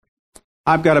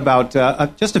I've got about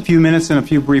just a few minutes and a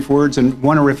few brief words and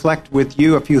want to reflect with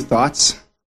you a few thoughts.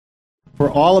 For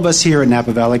all of us here at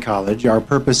Napa Valley College, our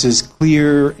purpose is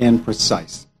clear and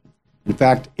precise. In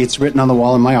fact, it's written on the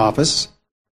wall in my office.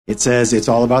 It says it's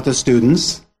all about the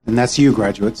students, and that's you,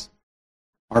 graduates.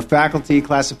 Our faculty,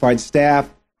 classified staff,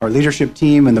 our leadership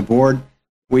team, and the board,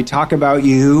 we talk about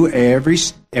you every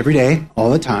day, all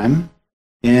the time.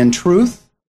 In truth,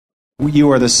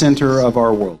 you are the center of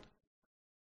our world.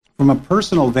 From a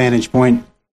personal vantage point,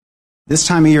 this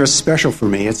time of year is special for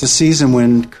me. It's a season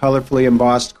when colorfully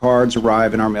embossed cards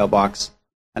arrive in our mailbox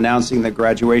announcing the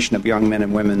graduation of young men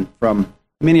and women from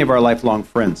many of our lifelong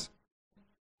friends.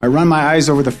 I run my eyes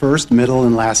over the first, middle,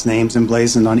 and last names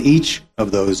emblazoned on each of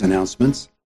those announcements.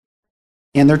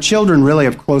 And they're children, really,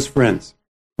 of close friends,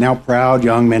 now proud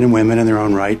young men and women in their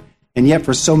own right. And yet,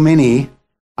 for so many,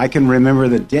 I can remember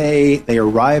the day they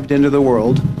arrived into the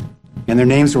world and their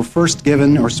names were first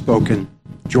given or spoken: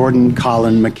 Jordan,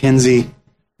 Colin, Mackenzie,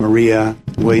 Maria,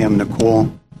 William,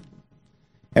 Nicole.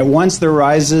 At once there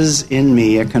rises in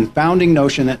me a confounding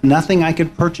notion that nothing I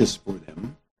could purchase for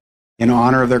them in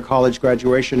honor of their college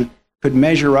graduation could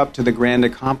measure up to the grand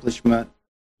accomplishment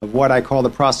of what I call the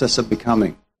process of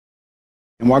becoming.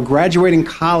 And while graduating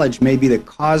college may be the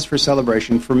cause for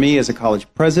celebration, for me as a college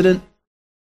president,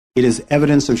 it is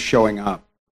evidence of showing up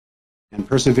and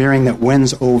persevering that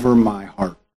wins over my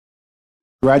heart.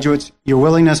 Graduates, your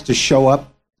willingness to show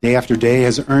up day after day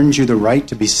has earned you the right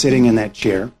to be sitting in that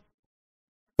chair.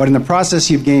 But in the process,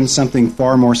 you've gained something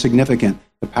far more significant: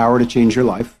 the power to change your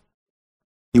life.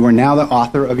 You are now the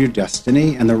author of your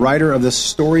destiny and the writer of the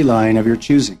storyline of your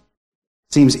choosing.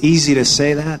 Seems easy to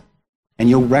say that, and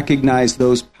you'll recognize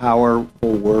those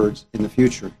powerful words in the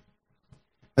future.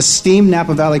 Esteemed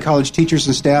Napa Valley College teachers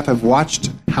and staff have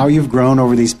watched how you've grown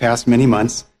over these past many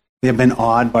months. They have been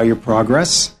awed by your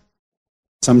progress,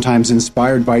 sometimes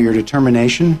inspired by your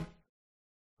determination.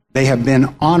 They have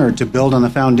been honored to build on the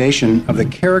foundation of the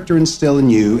character instilled in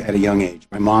you at a young age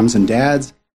by moms and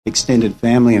dads, extended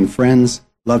family and friends,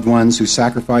 loved ones who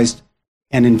sacrificed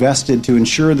and invested to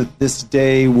ensure that this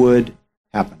day would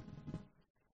happen.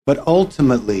 But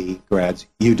ultimately, grads,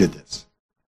 you did this.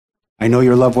 I know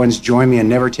your loved ones join me in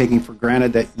never taking for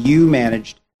granted that you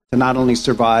managed to not only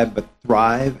survive, but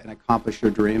thrive and accomplish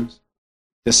your dreams,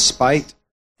 despite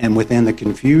and within the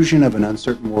confusion of an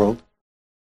uncertain world.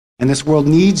 And this world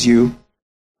needs you,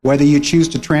 whether you choose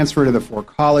to transfer to the Fort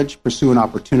College, pursue an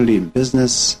opportunity in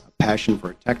business, a passion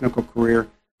for a technical career,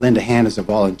 lend a hand as a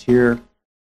volunteer,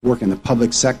 work in the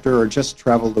public sector, or just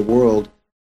travel the world.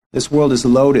 This world is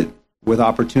loaded with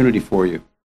opportunity for you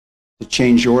to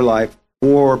change your life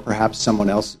or perhaps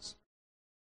someone else's.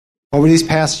 Over these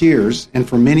past years, and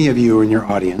for many of you in your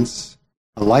audience,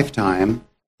 a lifetime,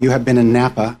 you have been in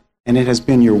Napa, and it has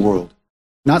been your world.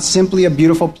 Not simply a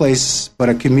beautiful place, but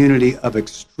a community of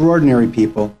extraordinary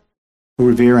people who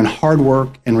revere in hard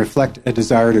work and reflect a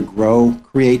desire to grow,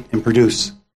 create, and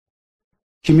produce.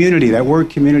 Community, that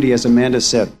word community, as Amanda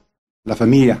said, la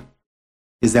familia,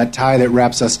 is that tie that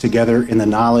wraps us together in the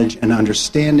knowledge and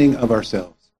understanding of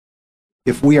ourselves.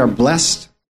 If we are blessed,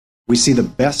 we see the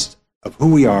best of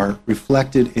who we are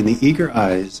reflected in the eager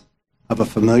eyes of a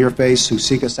familiar face who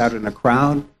seek us out in a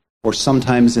crowd, or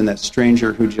sometimes in that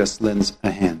stranger who just lends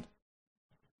a hand.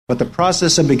 But the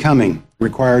process of becoming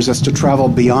requires us to travel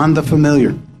beyond the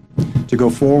familiar, to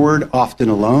go forward often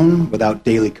alone, without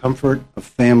daily comfort of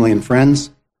family and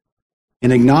friends.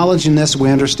 In acknowledging this,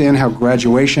 we understand how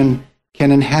graduation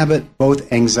can inhabit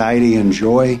both anxiety and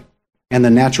joy, and the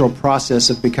natural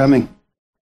process of becoming.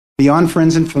 Beyond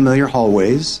friends and familiar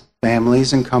hallways,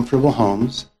 families and comfortable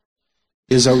homes,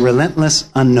 is a relentless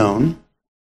unknown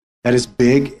that is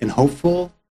big and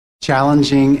hopeful,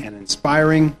 challenging and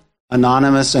inspiring,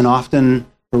 anonymous and often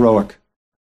heroic.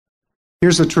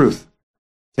 Here's the truth.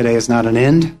 Today is not an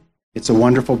end. It's a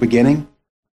wonderful beginning.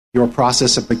 Your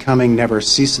process of becoming never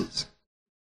ceases.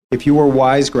 If you are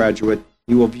wise, graduate,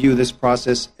 you will view this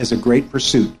process as a great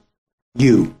pursuit.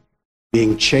 You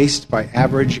being chased by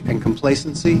average and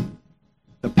complacency,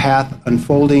 the path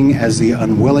unfolding as the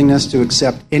unwillingness to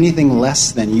accept anything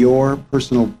less than your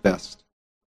personal best.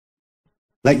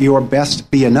 Let your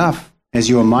best be enough as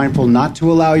you are mindful not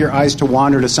to allow your eyes to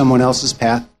wander to someone else's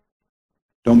path.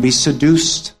 Don't be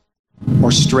seduced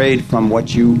or strayed from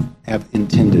what you have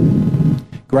intended.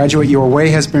 Graduate, your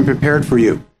way has been prepared for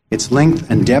you. Its length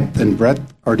and depth and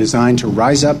breadth are designed to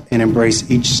rise up and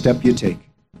embrace each step you take.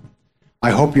 I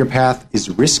hope your path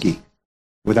is risky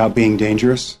without being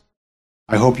dangerous.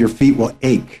 I hope your feet will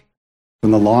ache from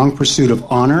the long pursuit of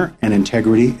honor and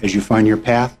integrity as you find your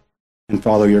path and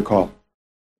follow your call.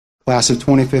 Class of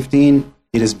 2015,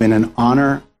 it has been an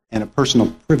honor and a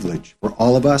personal privilege for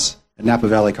all of us at Napa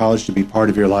Valley College to be part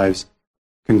of your lives.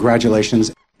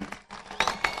 Congratulations.